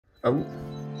Oh,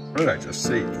 what did I just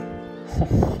see?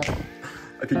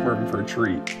 I think we're in for a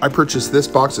treat. I purchased this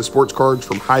box of sports cards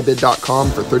from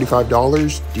highbid.com for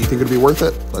 $35. Do you think it'll be worth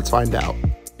it? Let's find out.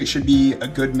 It should be a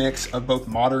good mix of both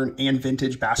modern and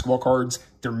vintage basketball cards.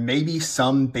 There may be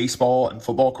some baseball and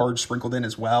football cards sprinkled in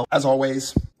as well. As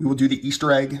always, we will do the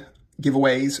Easter egg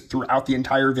giveaways throughout the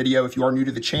entire video. If you are new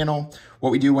to the channel, what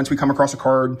we do once we come across a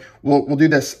card, we'll do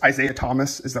this. Isaiah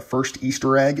Thomas is the first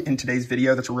Easter egg in today's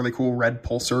video. That's a really cool red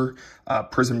pulsar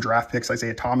Prizm draft picks,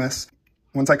 Isaiah Thomas.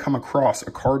 Once I come across a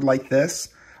card like this,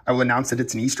 I will announce that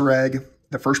it's an Easter egg.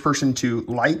 The first person to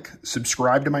like,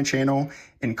 subscribe to my channel,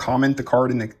 and comment the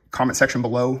card in the comment section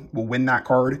below will win that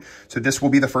card. So this will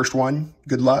be the first one.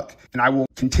 Good luck. And I will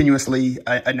continuously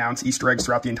announce Easter eggs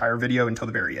throughout the entire video until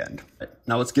the very end.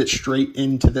 Now let's get straight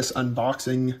into this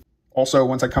unboxing. Also,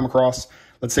 once I come across,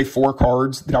 let's say 4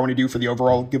 cards that I want to do for the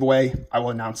overall giveaway, I will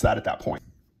announce that at that point.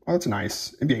 Oh, that's a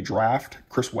nice NBA draft.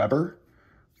 Chris Webber.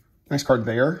 Nice card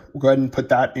there. We'll go ahead and put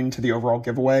that into the overall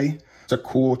giveaway. It's a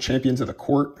cool Champions of the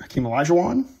Court, Hakeem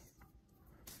Olajuwon.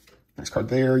 Nice card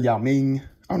there. Yao Ming.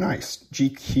 Oh, nice.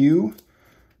 GQ.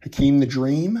 Hakeem the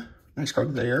Dream. Nice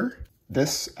card there.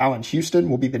 This, Allen Houston,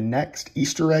 will be the next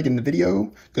Easter egg in the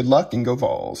video. Good luck and go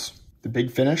Vols. The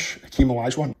big finish, Hakeem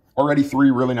Olajuwon. Already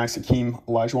 3 really nice Hakeem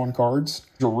Olajuwon cards.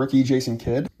 There's a rookie, Jason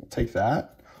Kidd. We'll take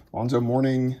that. Lonzo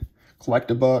Mourning.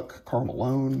 Collect-a-Book. Karl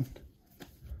Malone.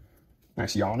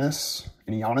 Nice Giannis.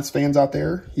 Any Giannis fans out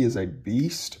there? He is a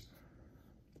beast.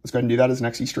 Let's go ahead and do that as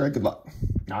next Easter egg. Good luck.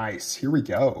 Nice. Here we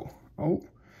go. Oh,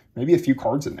 maybe a few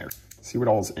cards in there. Let's see what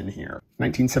all is in here.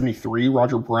 1973,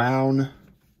 Roger Brown.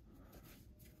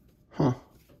 Huh.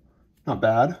 Not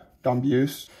bad. Don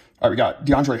Buse. All right, we got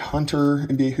DeAndre Hunter,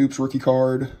 NBA Hoops rookie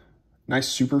card. Nice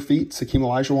super feats. Hakeem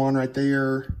Olajuwon right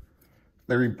there.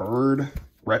 Larry Bird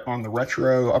on the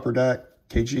retro upper deck.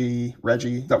 KG,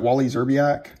 Reggie. That Wally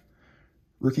Zerbiak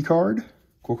rookie card.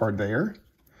 Cool card there.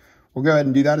 We'll go ahead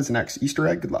and do that as the next Easter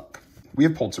egg. Good luck. We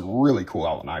have pulled some really cool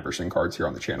Allen Iverson cards here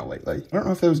on the channel lately. I don't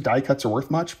know if those die cuts are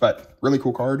worth much, but really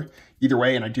cool card. Either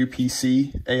way, and I do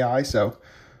PC AI, so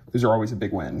those are always a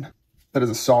big win. That is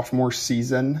a sophomore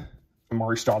season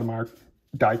Amari Stoudemire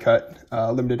die cut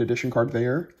limited edition card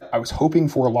there. I was hoping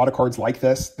for a lot of cards like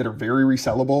this that are very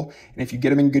resellable. And if you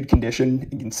get them in good condition,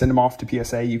 you can send them off to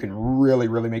PSA. You can really,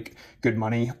 really make good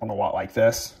money on a lot like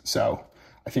this. So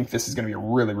I think this is going to be a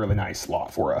really, really nice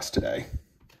lot for us today.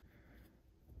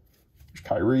 There's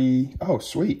Kyrie. Oh,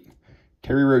 sweet.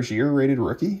 Terry Rozier rated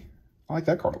rookie. I like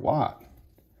that card a lot.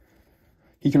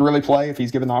 He can really play if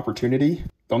he's given the opportunity.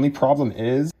 The only problem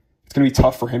is it's going to be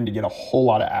tough for him to get a whole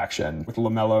lot of action with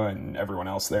LaMelo and everyone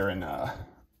else there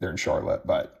in Charlotte.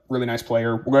 But really nice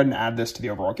player. We'll go ahead and add this to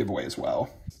the overall giveaway as well.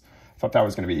 I thought that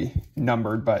was going to be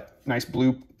numbered, but nice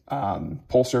blue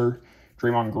pulsar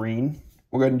Draymond Green.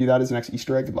 We'll go ahead and do that as the next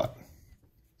Easter egg. Good luck.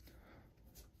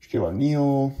 Shaquille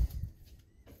O'Neal.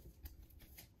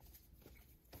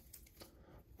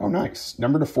 Oh, nice.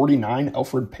 Number to 49,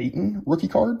 Elfrid Payton, rookie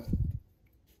card.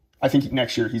 I think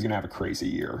next year he's going to have a crazy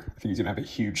year. I think he's going to have a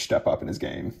huge step up in his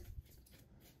game.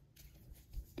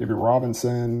 David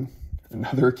Robinson,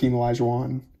 another Hakeem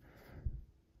Olajuwon.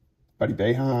 Buddy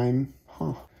Boeheim.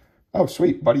 Huh. Oh,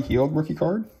 sweet. Buddy Hield, rookie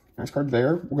card. Nice card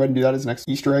there. We'll go ahead and do that as the next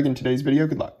Easter egg in today's video.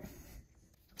 Good luck.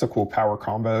 It's a cool power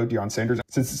combo, Deion Sanders.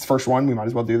 Since it's the first one, we might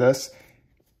as well do this.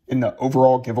 In the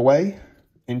overall giveaway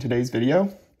in today's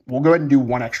video, we'll go ahead and do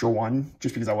one extra one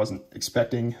just because I wasn't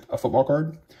expecting a football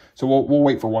card. So we'll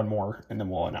wait for one more and then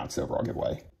we'll announce the overall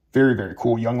giveaway. Very, very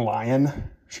cool. Young Lion,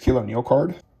 Shaquille O'Neal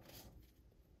card.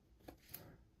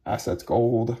 Assets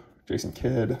Gold, Jason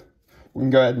Kidd. We can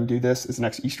go ahead and do this as the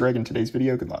next Easter egg in today's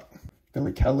video. Good luck.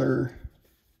 Billy Keller,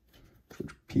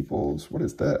 George Peoples. What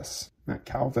is this? Matt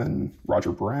Calvin,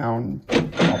 Roger Brown,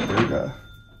 Bob Berga.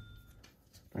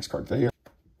 Nice card there.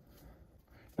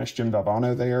 Nice Jim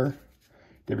Valvano there.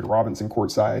 David Robinson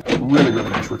courtside. Really, really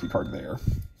nice rookie card there.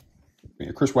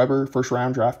 Chris Webber, first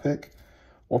round draft pick.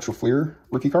 Ultra Fleer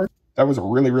rookie card. That was a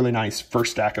really, really nice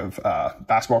first stack of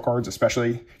basketball cards,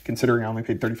 especially considering I only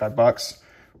paid 35 bucks.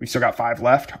 We still got 5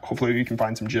 left. Hopefully we can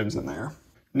find some gems in there.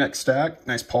 Next stack,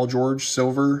 nice Paul George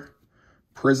silver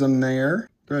Prizm there.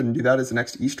 Go ahead and do that as the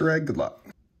next Easter egg. Good luck.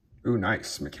 Ooh,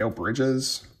 nice. Mikal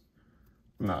Bridges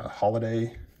on the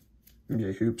Holiday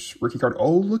NBA Hoops rookie card.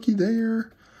 Oh, looky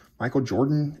there. Michael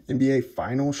Jordan NBA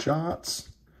final shots.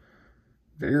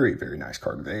 Very, very nice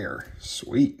card there.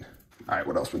 Sweet. All right,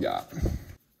 what else we got?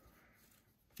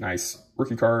 Nice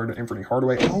rookie card, Anthony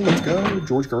Hardaway. Oh, let's go.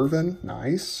 George Gervin.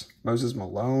 Nice. Moses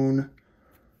Malone.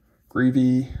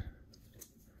 Greavy.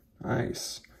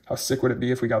 Nice. How sick would it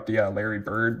be if we got the Larry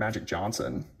Bird, Magic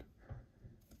Johnson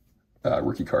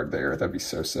rookie card there. That'd be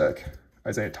so sick.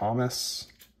 Isaiah Thomas.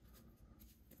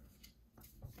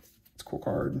 It's a cool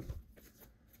card.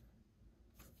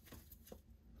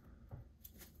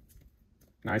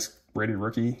 Nice rated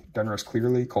rookie. Dunruss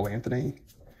Clearly. Cole Anthony.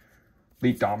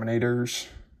 Elite Dominators.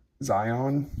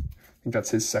 Zion. I think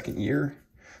that's his second year.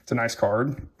 It's a nice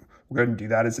card. We'll go ahead and do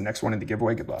that as the next one in the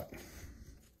giveaway. Good luck.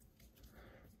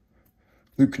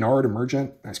 Luke Kennard,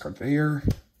 Emergent. Nice card there.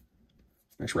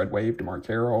 Nice red wave. DeMar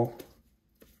Carroll.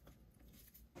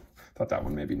 Thought that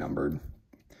one may be numbered.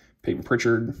 Peyton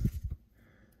Pritchard.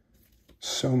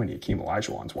 So many Akeem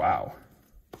Olajuwons. Wow.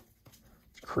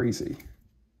 It's crazy.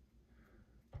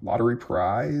 Lottery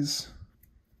prize.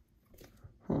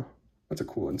 Huh. That's a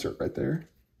cool insert right there.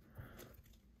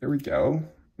 There we go.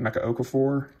 Mecca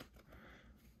Okafor.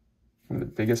 One of the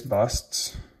biggest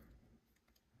busts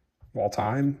of all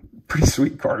time. Pretty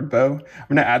sweet card, though. I'm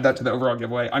going to add that to the overall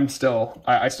giveaway. I still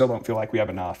don't feel like we have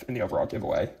enough in the overall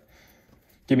giveaway.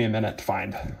 Give me a minute to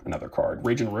find another card.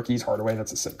 Raging Rookies, Hardaway.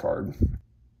 That's a sick card.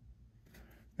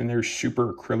 And there's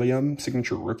Super Acrylium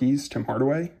Signature Rookies, Tim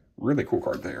Hardaway. Really cool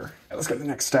card there. Right, let's go to the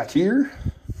next stack here.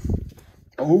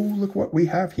 Oh, look what we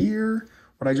have here.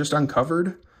 What I just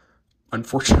uncovered.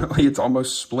 Unfortunately, it's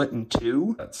almost split in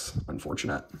two. That's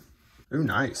unfortunate. Ooh,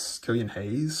 nice. Killian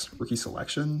Hayes, Rookie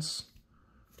Selections.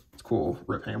 It's cool.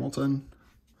 Rip Hamilton.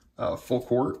 Full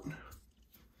Court.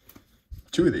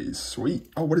 Two of these. Sweet.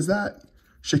 Oh, what is that?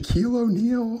 Shaquille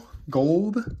O'Neal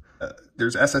Gold.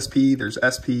 There's SSP, there's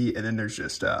SP, and then there's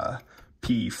just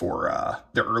P for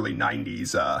the early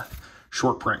 90s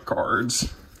short print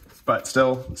cards. But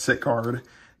still, sick card.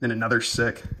 Then another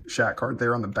sick Shaq card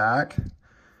there on the back.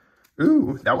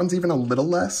 Ooh, that one's even a little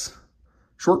less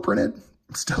short printed.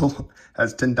 Still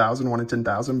has 10,000, 1 in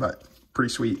 10,000, but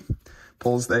pretty sweet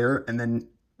pulls there. And then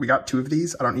we got two of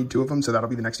these. I don't need two of them, so that'll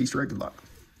be the next Easter egg. Good luck.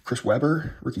 Chris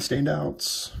Webber, rookie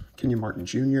standouts. Kenyon Martin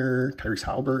Jr., Tyrese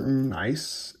Halliburton,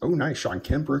 nice. Oh, nice. Sean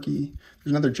Kemp, rookie.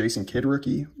 There's another Jason Kidd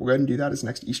rookie. We'll go ahead and do that as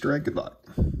next Easter egg. Good luck.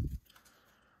 I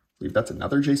believe that's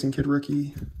another Jason Kidd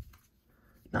rookie.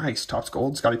 Nice. Topps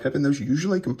Gold, Scottie Pippen. Those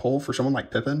usually can pull for someone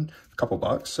like Pippen a couple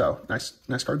bucks. So nice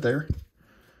card there.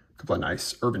 A couple of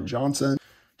nice Urban Johnson,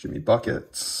 Jimmy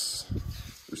Buckets.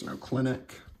 There's no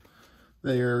Clinic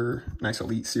there. Nice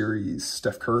Elite Series,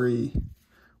 Steph Curry.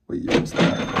 What year is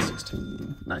that?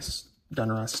 16. Nice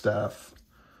Dunruss Steph.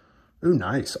 Ooh,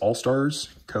 nice. All-Stars,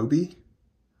 Kobe.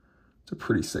 It's a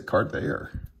pretty sick card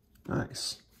there.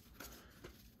 Nice.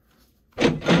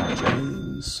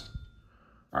 James.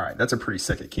 All right, that's a pretty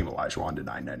sick Akeem Olajuwon to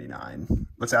 $9.99.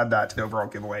 Let's add that to the overall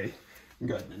giveaway and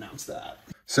go ahead and announce that.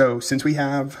 So since we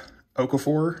have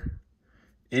Okafor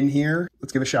in here,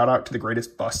 let's give a shout out to the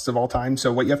greatest busts of all time.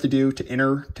 So what you have to do to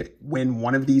enter to win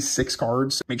one of these 6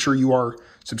 cards, make sure you are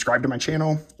subscribed to my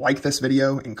channel, like this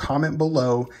video, and comment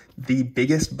below the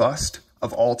biggest bust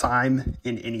of all time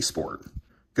in any sport.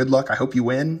 Good luck. I hope you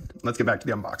win. Let's get back to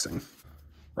the unboxing.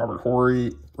 Robert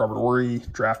Horry,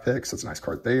 draft picks. That's a nice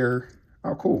card there.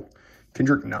 Oh, cool.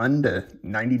 Kendrick Nunn to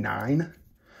 99.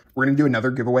 We're going to do another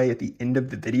giveaway at the end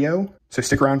of the video. So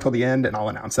stick around till the end and I'll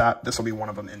announce that. This will be one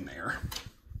of them in there.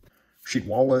 Sheet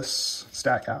Wallace,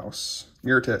 Stackhouse,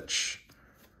 Mirotic,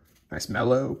 nice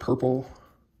Mellow, purple.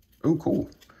 Oh, cool.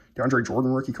 DeAndre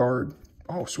Jordan rookie card.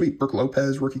 Oh, sweet. Brooke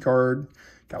Lopez rookie card.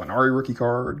 Gallinari rookie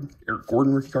card. Eric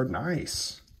Gordon rookie card.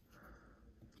 Nice.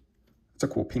 That's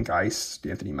a cool pink ice.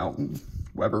 D'Anthony Melton.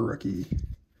 Weber rookie.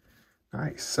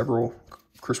 Nice. Several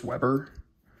Chris Webber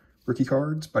rookie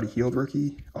cards. Buddy Hield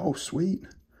rookie. Oh, sweet.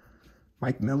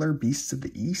 Mike Miller, Beasts of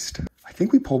the East. I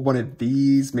think we pulled one of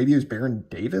these. Maybe it was Baron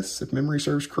Davis, if memory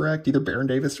serves correct. Either Baron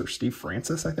Davis or Steve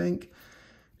Francis, I think,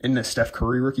 in the Steph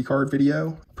Curry rookie card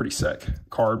video. Pretty sick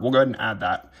card. We'll go ahead and add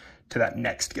that to that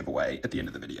next giveaway at the end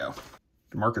of the video.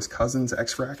 DeMarcus Cousins,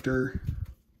 X-Fractor.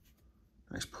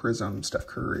 Nice Prizm, Steph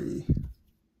Curry.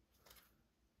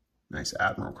 Nice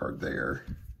Admiral card there.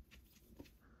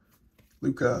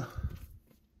 Luka.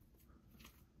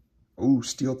 Oh,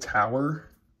 Steel Tower.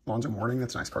 Lonzo Mourning,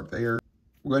 that's a nice card there.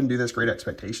 We'll go ahead and do this. Great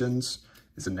Expectations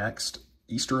is the next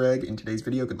Easter egg in today's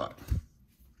video. Good luck.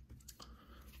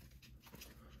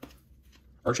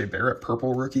 RJ Barrett,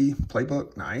 purple rookie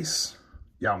playbook. Nice.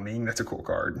 Yao Ming, that's a cool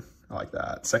card. I like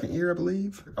that. Second year, I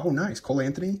believe. Oh, nice. Cole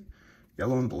Anthony,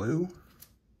 yellow and blue.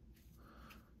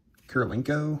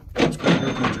 Karolinko,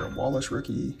 rookie. Gerald Wallace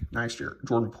rookie. Nice.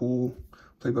 Jordan Poole,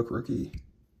 playbook rookie.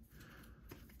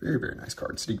 Very, very nice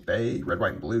card. Sadiq Bey, red,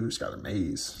 white, and blue. Skylar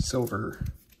Mays, silver.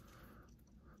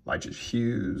 Elijah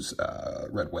Hughes,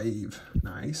 red wave.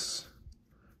 Nice.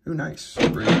 Ooh, nice.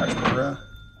 Brady Hachimura.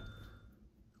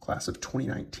 Class of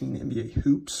 2019 NBA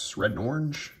Hoops, red and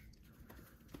orange.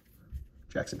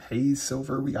 Jackson Hayes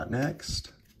silver we got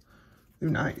next. Ooh,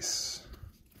 nice.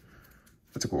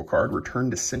 That's a cool card.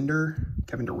 Return to Cinder,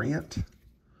 Kevin Durant.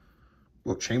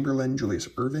 Wilt Chamberlain, Julius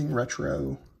Erving,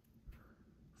 retro.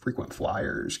 Frequent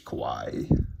Flyers,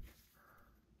 Kawhi.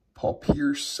 Paul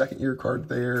Pierce, second-year card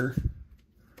there.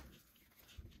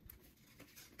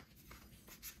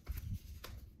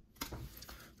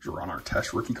 Ron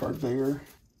Artest rookie card there.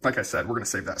 Like I said, we're going to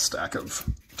save that stack of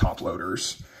top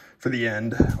loaders for the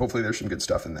end. Hopefully there's some good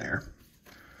stuff in there.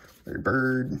 Larry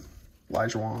Bird,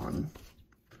 Olajuwon.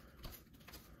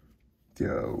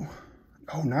 Yo.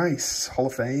 Oh, nice. Hall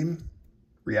of Fame.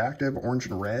 Reactive, orange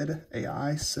and red.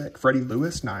 AI, sick. Freddie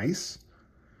Lewis, nice.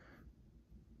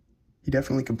 He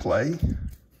definitely can play.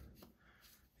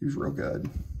 He was real good.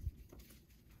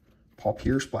 Paul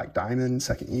Pierce, Black Diamond,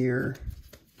 second year.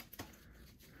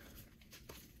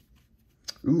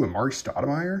 Ooh, Amari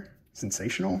Stoudemire,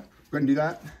 sensational. Go ahead and do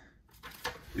that.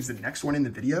 Is the next one in the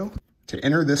video. To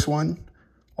enter this one,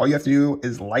 all you have to do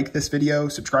is like this video,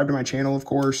 subscribe to my channel, of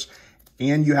course,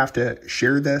 and you have to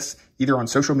share this either on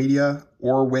social media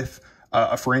or with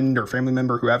a friend or family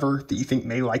member, whoever that you think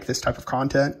may like this type of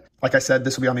content. Like I said,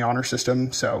 this will be on the honor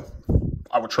system, so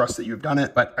I would trust that you have done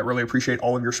it, but I really appreciate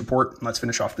all of your support. Let's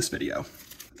finish off this video.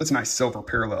 That's a nice silver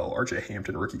parallel RJ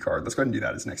Hampton rookie card. Let's go ahead and do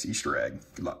that as next Easter egg.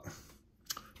 Good luck.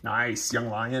 Nice, Young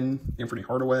Lion, Anthony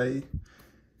Hardaway.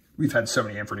 We've had so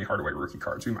many Anthony Hardaway rookie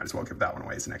cards. We might as well give that one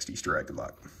away as the next Easter egg. Good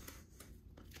luck.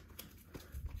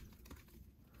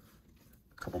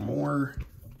 A couple more.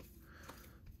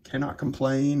 Cannot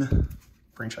complain.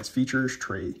 Franchise features,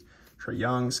 Trey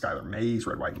Young, Skylar Mays,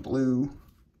 red, white, and blue.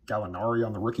 Gallinari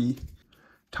on the rookie.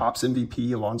 Topps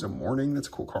MVP, Alonzo Mourning. That's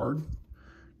a cool card.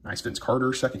 Nice Vince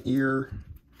Carter, second year.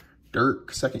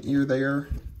 Dirk, second year there.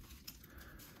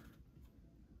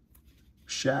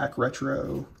 Shaq,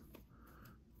 retro.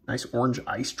 Nice orange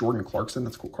ice, Jordan Clarkson.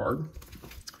 That's a cool card.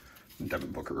 And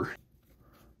Devin Booker.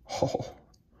 Oh,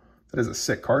 that is a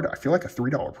sick card. I feel like a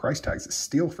 $3 price tag is a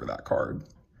steal for that card.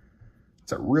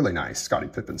 It's a really nice Scottie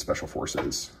Pippen Special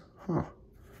Forces. Huh.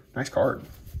 Nice card.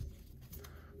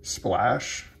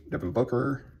 Splash, Devin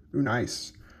Booker. Ooh,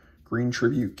 nice. Green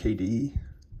Tribute, KD.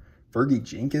 Fergie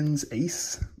Jenkins,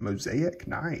 Ace, Mosaic.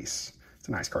 Nice. It's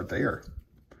a nice card there.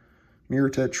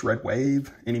 Mirotic, Red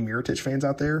Wave. Any Mirotic fans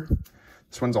out there?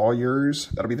 This one's all yours.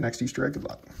 That'll be the next Easter egg. Good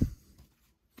luck.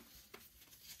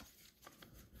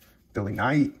 Billy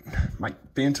Knight,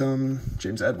 Mike Bantam,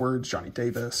 James Edwards, Johnny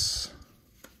Davis.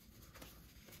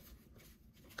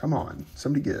 Come on,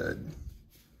 somebody good.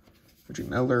 Reggie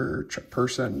Miller, Chuck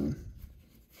Person,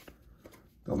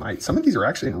 Bill Knight. Some of these are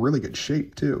actually in really good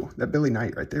shape too. That Billy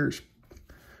Knight right there is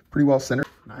pretty well centered.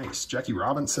 Nice. Jackie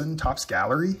Robinson, Topps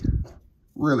Gallery.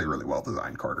 Really, really well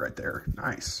designed card right there.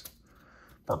 Nice.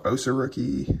 Barbosa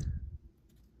rookie.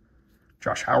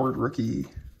 Josh Howard rookie.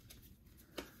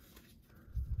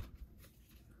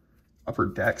 Upper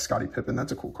Deck, Scottie Pippen.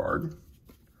 That's a cool card.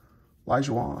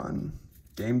 Olajuwon.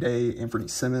 Game Day, Anthony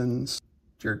Simmons.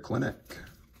 Jared Klinick.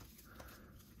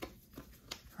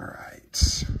 All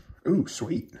right. Ooh,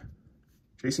 sweet.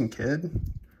 Jason Kidd.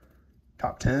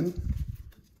 Top 10.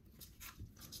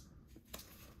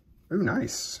 Ooh,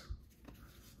 nice.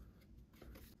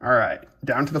 All right,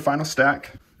 down to the final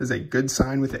stack. There's a good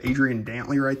sign with the Adrian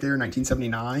Dantley right there,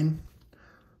 1979.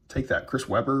 Take that, Chris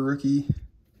Webber rookie.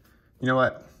 You know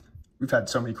what? We've had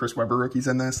so many Chris Webber rookies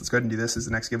in this. Let's go ahead and do this as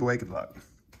the next giveaway. Good luck.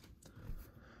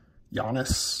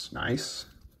 Giannis, nice.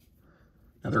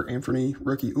 Another Anthony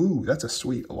rookie. Ooh, that's a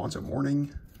sweet Alonzo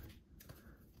Mourning.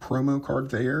 Promo card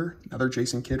there. Another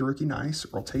Jason Kidd rookie, nice.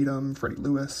 Earl Tatum, Freddie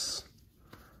Lewis.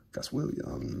 Gus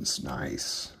Williams,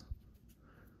 nice.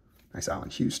 Nice Allen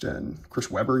Houston. Chris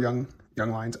Webber, Young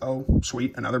Lions. Oh,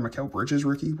 sweet. Another Mikal Bridges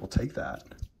rookie. We'll take that.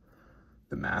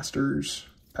 The Masters.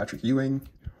 Patrick Ewing.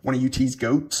 One of UT's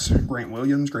GOATs. Grant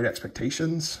Williams. Great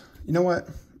Expectations. You know what?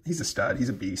 He's a stud. He's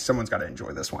a beast. Someone's got to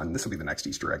enjoy this one. This will be the next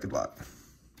Easter egg. Good luck.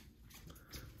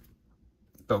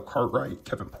 Bill Cartwright.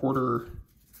 Kevin Porter.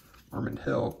 Armand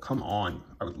Hill. Come on.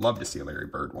 I would love to see a Larry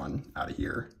Bird one out of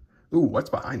here. Ooh, what's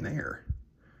behind there?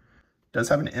 Does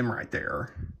have an M right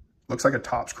there. Looks like a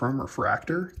Topps Chrome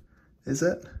Refractor. Is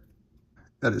it?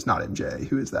 That is not MJ.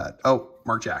 Who is that? Oh,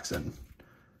 Mark Jackson.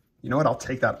 You know what? I'll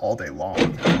take that all day long.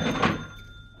 That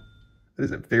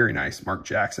is a very nice Mark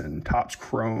Jackson Topps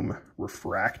Chrome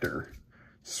Refractor.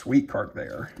 Sweet card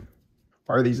there.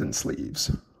 Why are these in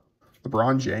sleeves?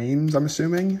 LeBron James, I'm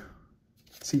assuming.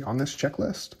 Is he on this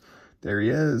checklist? There he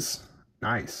is.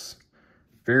 Nice.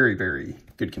 Very, very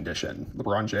good condition.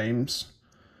 LeBron James.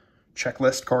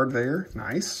 Checklist card there.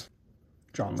 Nice.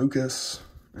 John Lucas.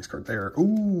 Nice card there.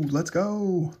 Ooh, let's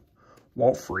go.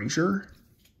 Walt Frazier.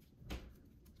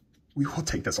 We will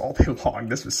take this all day long.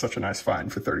 This was such a nice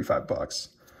find for 35 bucks.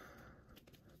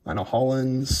 Lionel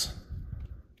Hollins,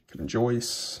 Kevin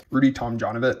Joyce, Rudy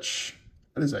Tomjanovich.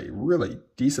 That is a really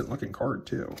decent looking card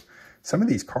too. Some of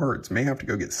these cards may have to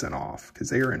go get sent off because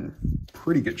they are in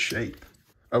pretty good shape.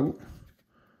 Oh,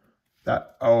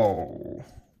 what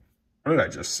did I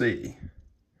just see?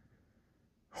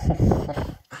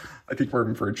 I think we're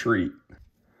in for a treat.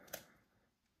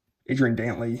 Adrian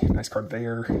Dantley, nice card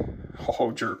there.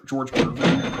 Oh, George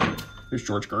Gervin. There's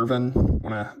George Gervin,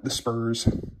 one of the Spurs'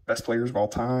 best players of all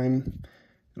time.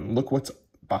 And look what's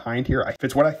behind here. If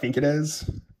it's what I think it is,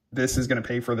 this is going to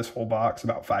pay for this whole box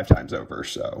about 5 times over.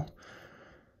 So,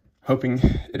 hoping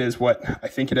it is what I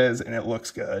think it is, and it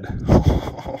looks good.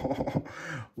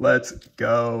 Let's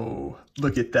go.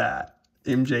 Look at that.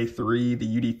 MJ3,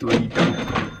 the UD3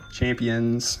 Dunk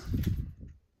Champions.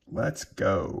 Let's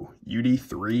go.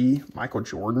 UD3, Michael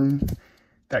Jordan.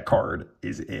 That card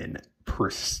is in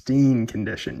pristine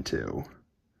condition too.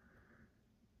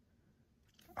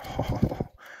 Oh,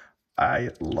 I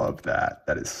love that.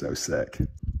 That is so sick.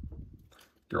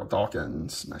 Daryl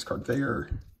Dawkins, nice card there.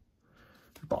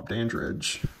 Bob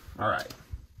Dandridge. All right.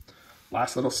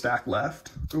 Last little stack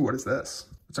left. Ooh, what is this?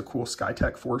 It's a cool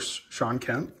SkyTech Force Sean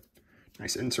Kemp.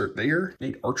 Nice insert there.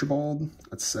 Nate Archibald.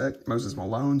 That's sick. Moses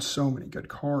Malone. So many good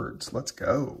cards. Let's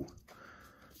go.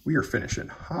 We are finishing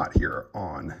hot here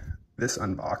on this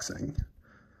unboxing.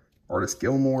 Artis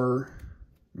Gilmore.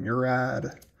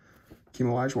 Murad. Kim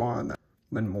Olajuwon.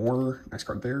 Lynn Moore. Nice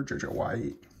card there. JoJo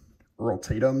White. Earl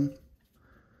Tatum.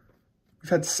 We've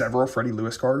had several Freddie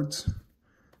Lewis cards.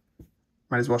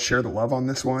 Might as well share the love on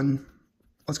this one.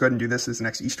 Let's go ahead and do this as the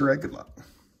next Easter egg. Good luck.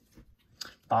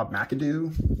 Bob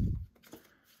McAdoo.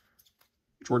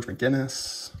 George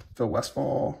McGinnis, Phil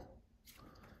Westfall,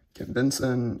 Kim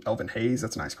Benson, Elvin Hayes.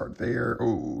 That's a nice card there.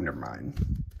 Oh, never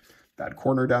mind. Bad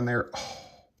corner down there. Oh,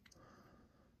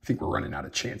 I think we're running out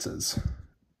of chances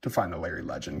to find the Larry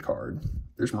Legend card.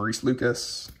 There's Maurice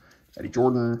Lucas, Eddie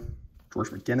Jordan, George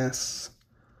McGinnis.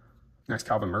 Nice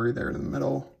Calvin Murray there in the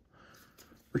middle.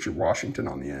 Richard Washington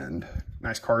on the end.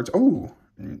 Nice cards. Oh,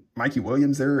 Mikey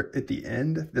Williams there at the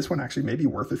end. This one actually may be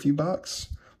worth a few bucks.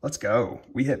 Let's go.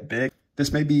 We hit big.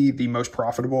 This may be the most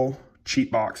profitable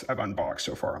cheap box I've unboxed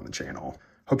so far on the channel.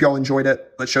 Hope y'all enjoyed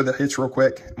it. Let's show the hits real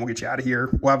quick and we'll get you out of here.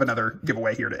 We'll have another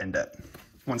giveaway here to end it.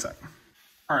 One sec.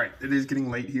 All right, it is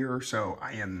getting late here, so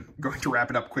I am going to wrap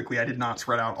it up quickly. I did not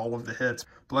spread out all of the hits,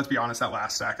 but let's be honest, that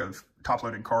last stack of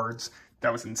top-loaded cards,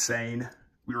 that was insane.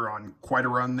 We were on quite a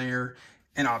run there.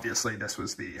 And obviously this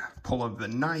was the pull of the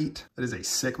night. That is a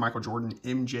sick Michael Jordan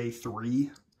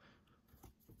MJ3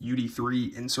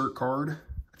 UD3 insert card.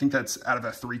 I think that's out of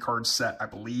a 3-card set, I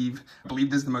believe. I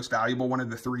believe this is the most valuable one of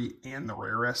the 3 and the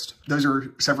rarest. Those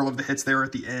are several of the hits there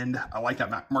at the end. I like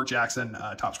that Mark Jackson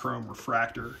Topps Chrome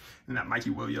Refractor and that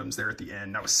Mikey Williams there at the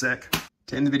end. That was sick.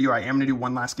 To end the video, I am going to do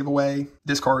one last giveaway.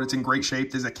 This card, it's in great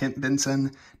shape. This is a Kent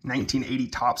Benson 1980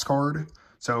 Topps card.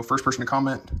 So first person to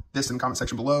comment this in the comment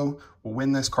section below will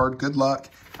win this card. Good luck.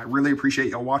 I really appreciate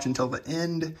y'all watching till the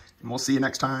end, and we'll see you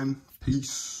next time.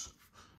 Peace.